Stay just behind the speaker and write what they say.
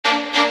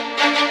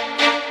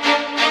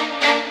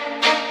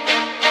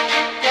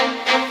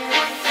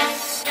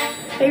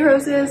Hey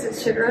Roses,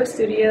 it's Sugar Rose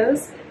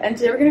Studios, and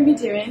today we're going to be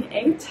doing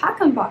a Tack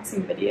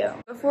unboxing video.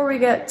 Before we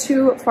get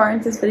too far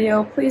into this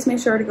video, please make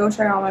sure to go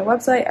check out my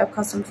website. I have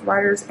custom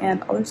providers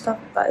and other stuff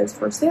that is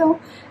for sale.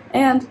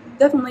 And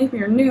definitely, if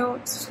you're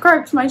new,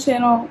 subscribe to my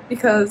channel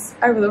because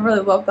I really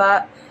love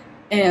that,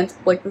 and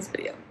like this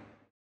video.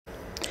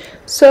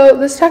 So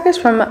this tack is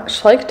from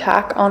Schleich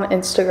Tack on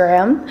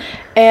Instagram,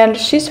 and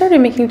she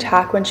started making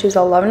tack when she was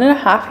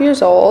 11.5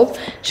 years old.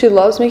 She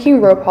loves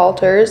making rope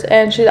halters,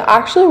 and she's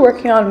actually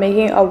working on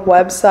making a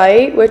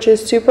website, which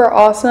is super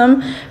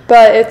awesome,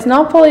 but it's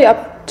not fully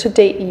up to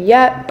date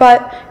yet,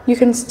 but you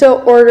can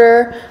still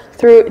order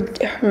through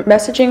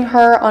messaging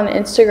her on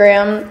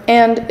Instagram.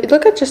 And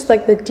look at just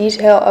like the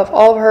detail of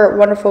all of her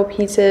wonderful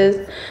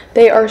pieces.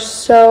 They are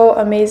so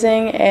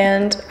amazing,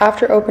 and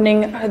after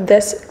opening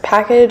this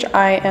package,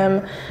 I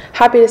am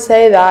happy to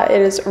say that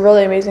it is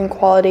really amazing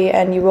quality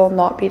and you will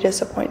not be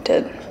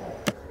disappointed.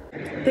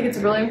 I think it's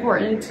really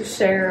important to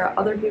share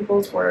other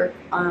people's work.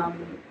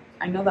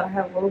 I know that I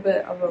have a little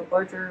bit of a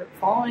larger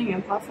following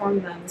and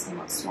platform than some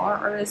smaller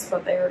artists,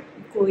 but they are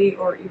equally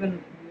or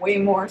even way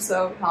more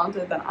so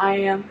talented than I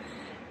am,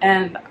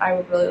 and I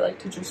would really like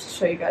to just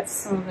show you guys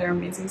some of their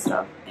amazing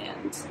stuff,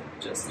 and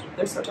just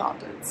they're so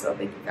talented. So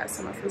thank you guys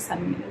so much for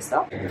sending me this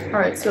stuff.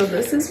 Alright, so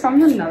this is from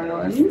the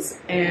Netherlands,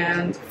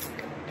 and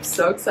I'm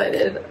so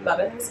excited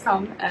that it has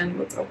come, and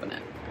let's open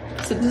it.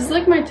 So this is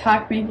like my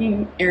tack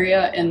making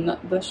area in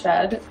the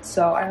shed,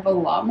 so I have a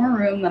lot more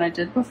room than I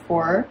did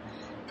before.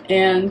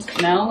 And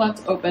now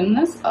let's open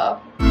this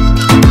up.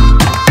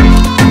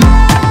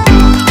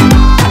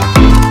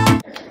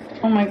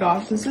 Oh my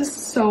gosh, this is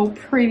so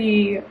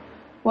pretty.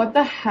 What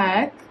the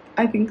heck?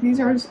 I think these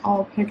are just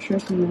all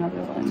pictures from the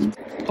Netherlands.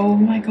 Oh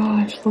my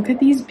gosh, look at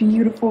these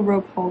beautiful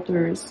rope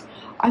halters.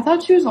 I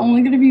thought she was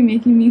only going to be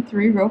making me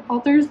 3 rope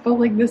halters, but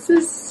like this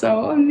is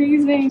so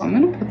amazing. I'm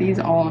going to put these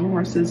all on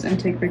horses and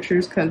take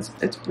pictures because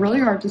it's really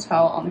hard to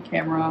tell on the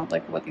camera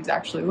like what these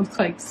actually look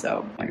like.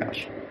 So, oh my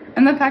gosh.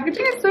 And the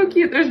packaging is so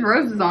cute. There's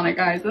roses on it,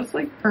 guys. That's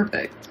like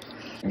perfect.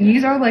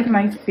 These are like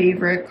my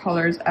favorite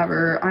colors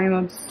ever. I am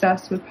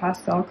obsessed with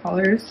pastel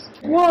colors.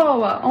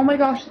 Whoa, oh my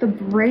gosh, the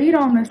braid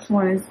on this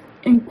one is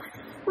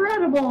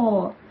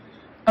incredible.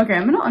 Okay,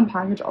 I'm gonna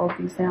unpackage all of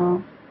these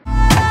now.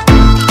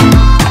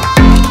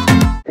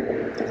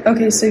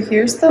 Okay, so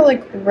here's the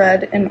like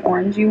red and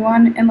orangey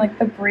one, and like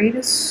the braid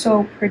is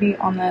so pretty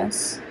on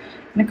this.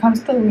 And it comes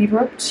with the lead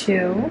rope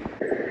too.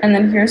 And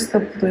then here's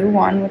the blue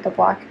one with the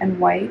black and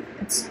white.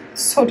 It's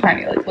so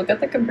tiny. Like, look at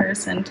the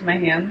comparison to my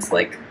hands.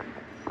 Like,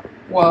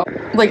 whoa.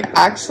 Like,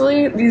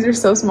 actually, these are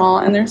so small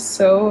and they're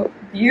so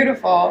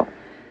beautiful.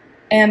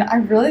 And I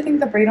really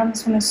think the braid on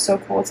this one is so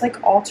cool. It's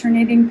like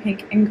alternating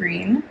pink and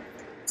green.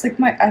 It's like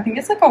I think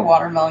it's like a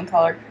watermelon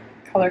color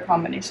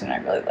combination. I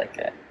really like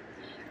it.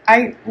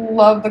 I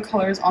love the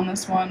colors on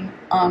this one.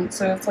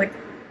 So it's like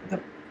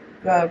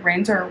the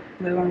reins are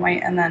blue and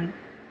white, and then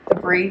the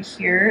braid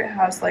here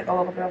has like a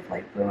little bit of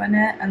light blue in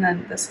it, and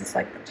then this is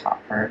like the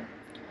top part.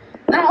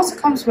 And then it also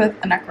comes with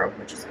a neck rope,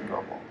 which is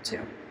adorable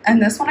too.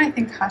 And this one I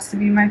think has to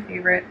be my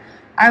favorite.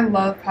 I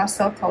love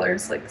pastel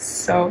colors like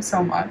so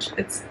much.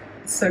 It's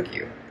so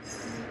cute.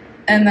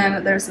 And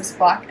then there's this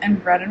black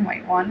and red and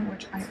white one,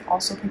 which I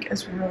also think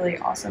is really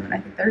awesome. And I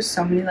think there's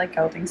so many like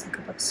geldings that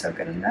could look so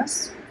good in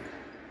this.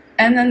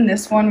 And then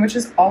this one, which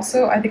is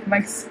also I think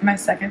my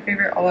second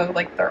favorite, although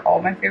like they're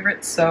all my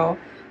favorites. So,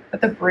 but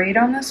the braid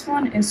on this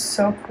one is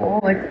so cool.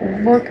 Like,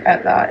 look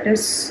at that.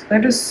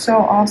 That is so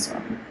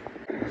awesome.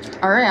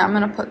 All right, I'm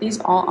gonna put these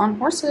all on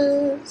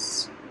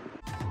horses.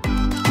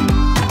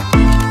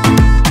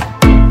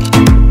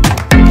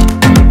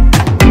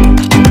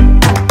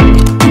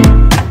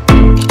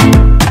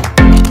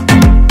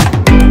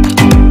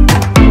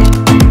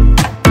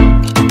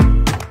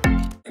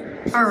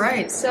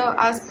 Alright, so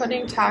as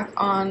putting tack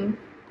on,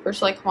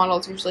 which like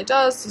models usually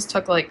does, this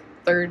took like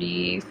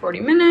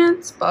 30-40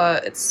 minutes,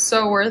 but it's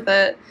so worth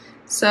it.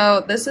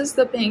 So this is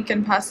the pink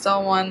and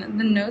pastel one.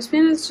 The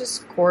noseband is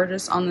just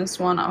gorgeous on this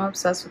one. I'm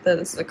obsessed with it.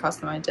 This is a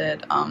custom I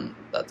did.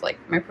 That's like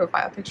my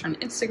profile picture on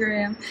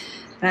Instagram.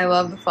 And I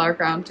love the flower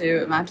crown too.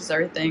 It matches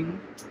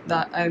everything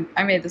that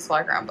I made this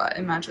flower crown, but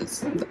it matches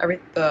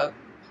the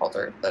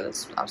halter. That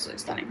is absolutely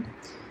stunning.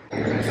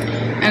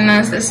 And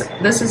then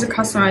this is a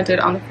custom I did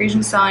on the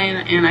Frisian stallion,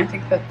 and I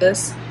think that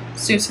this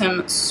suits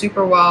him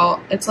super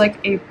well. It's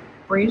like a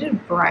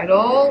braided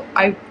bridle.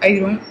 I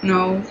don't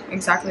know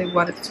exactly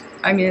what it's.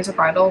 I mean, it's a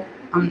bridle,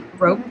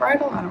 rope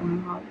bridle. I don't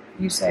know how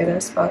you say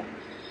this, but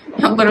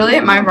literally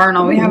at my barn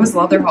all we have is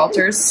leather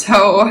halters.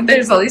 So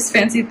there's all these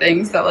fancy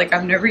things that like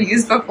I've never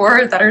used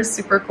before that are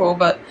super cool.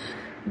 But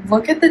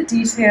look at the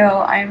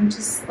detail. I'm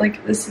just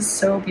like, this is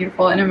so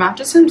beautiful, and it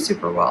matches him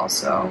super well.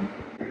 So.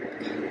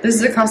 This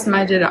is a custom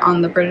I did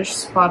on the British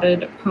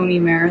spotted pony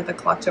mare, the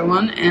CollectA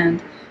one, and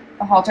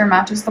the halter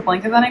matches the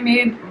blanket that I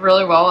made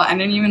really well. I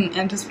didn't even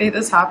anticipate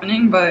this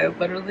happening, but it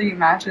literally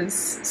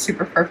matches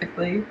super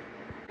perfectly.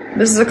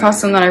 This is a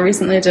custom that I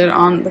recently did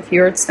on the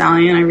Fjord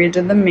stallion. I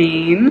redid the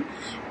mane,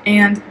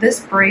 And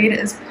this braid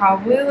is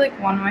probably like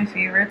one of my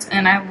favorites,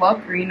 and I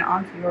love green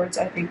on fjords.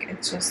 I think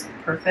it's just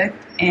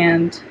perfect,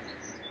 and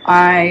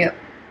I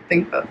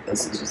think that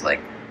this is just like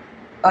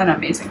an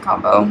amazing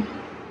combo.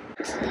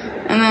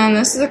 And then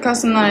this is a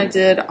custom that I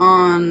did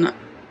on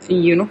a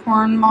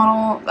unicorn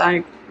model that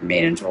I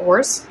made into a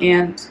horse,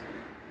 and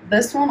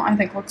this one I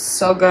think looks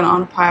so good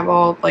on a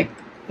piebald. Like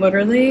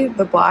literally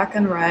the black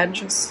and red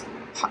just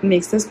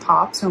makes this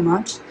pop so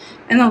much,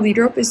 and the lead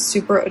rope is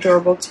super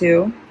adorable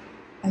too.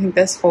 I think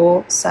this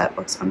whole set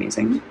looks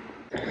amazing.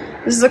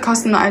 This is a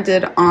custom that I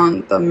did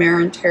on the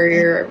Marin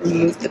Terrier. I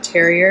removed the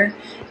terrier,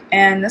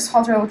 and this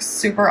halter looks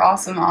super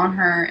awesome on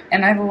her.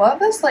 And I love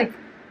this, like,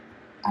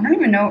 I don't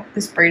even know what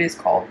this braid is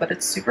called, but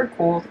it's super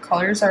cool. The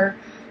colors are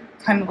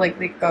kind of like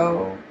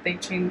they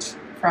change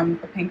from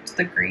the pink to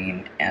the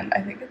green, and I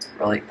think it's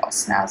really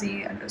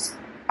snazzy, and just,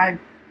 I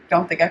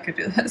don't think I could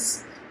do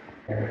this.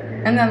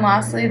 And then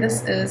lastly,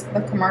 this is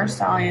the Kamar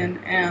Stallion,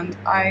 and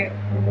I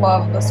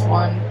love this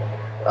one.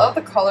 I love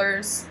the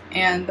colors,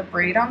 and the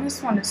braid on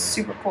this one is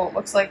super cool. It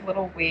looks like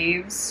little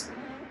waves,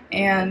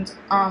 and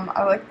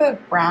I like the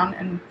brown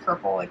and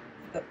purple, like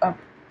the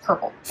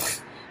purple.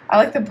 I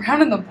like the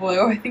brown and the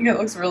blue. I think it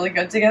looks really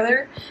good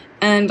together,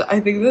 and I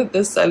think that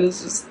this set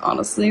is just,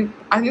 honestly,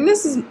 I think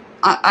this is,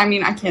 I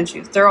mean, I can't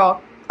choose.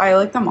 I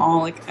like them all,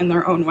 like, in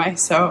their own way,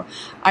 so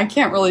I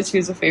can't really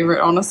choose a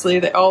favorite, honestly.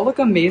 They all look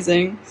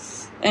amazing,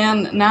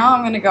 and now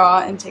I'm gonna go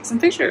out and take some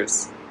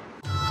pictures.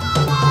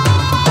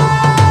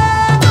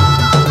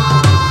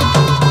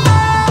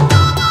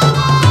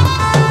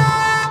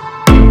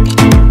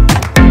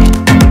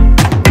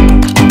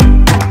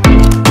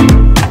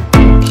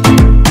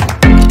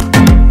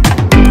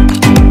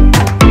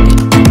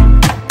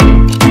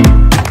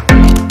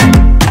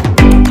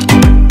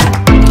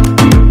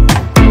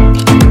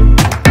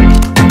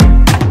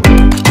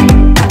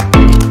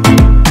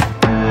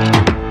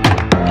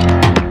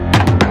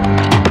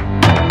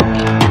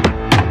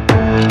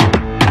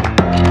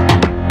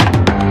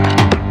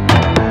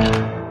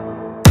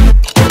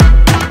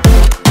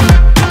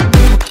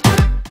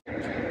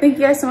 Thank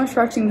you guys so much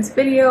for watching this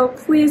video.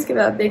 Please give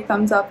it a big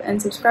thumbs up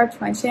and subscribe to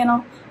my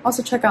channel.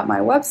 Also check out my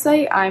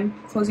website. I'm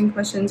closing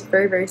commissions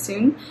very, very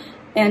soon.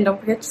 And don't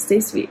forget to stay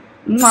sweet.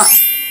 Mwah!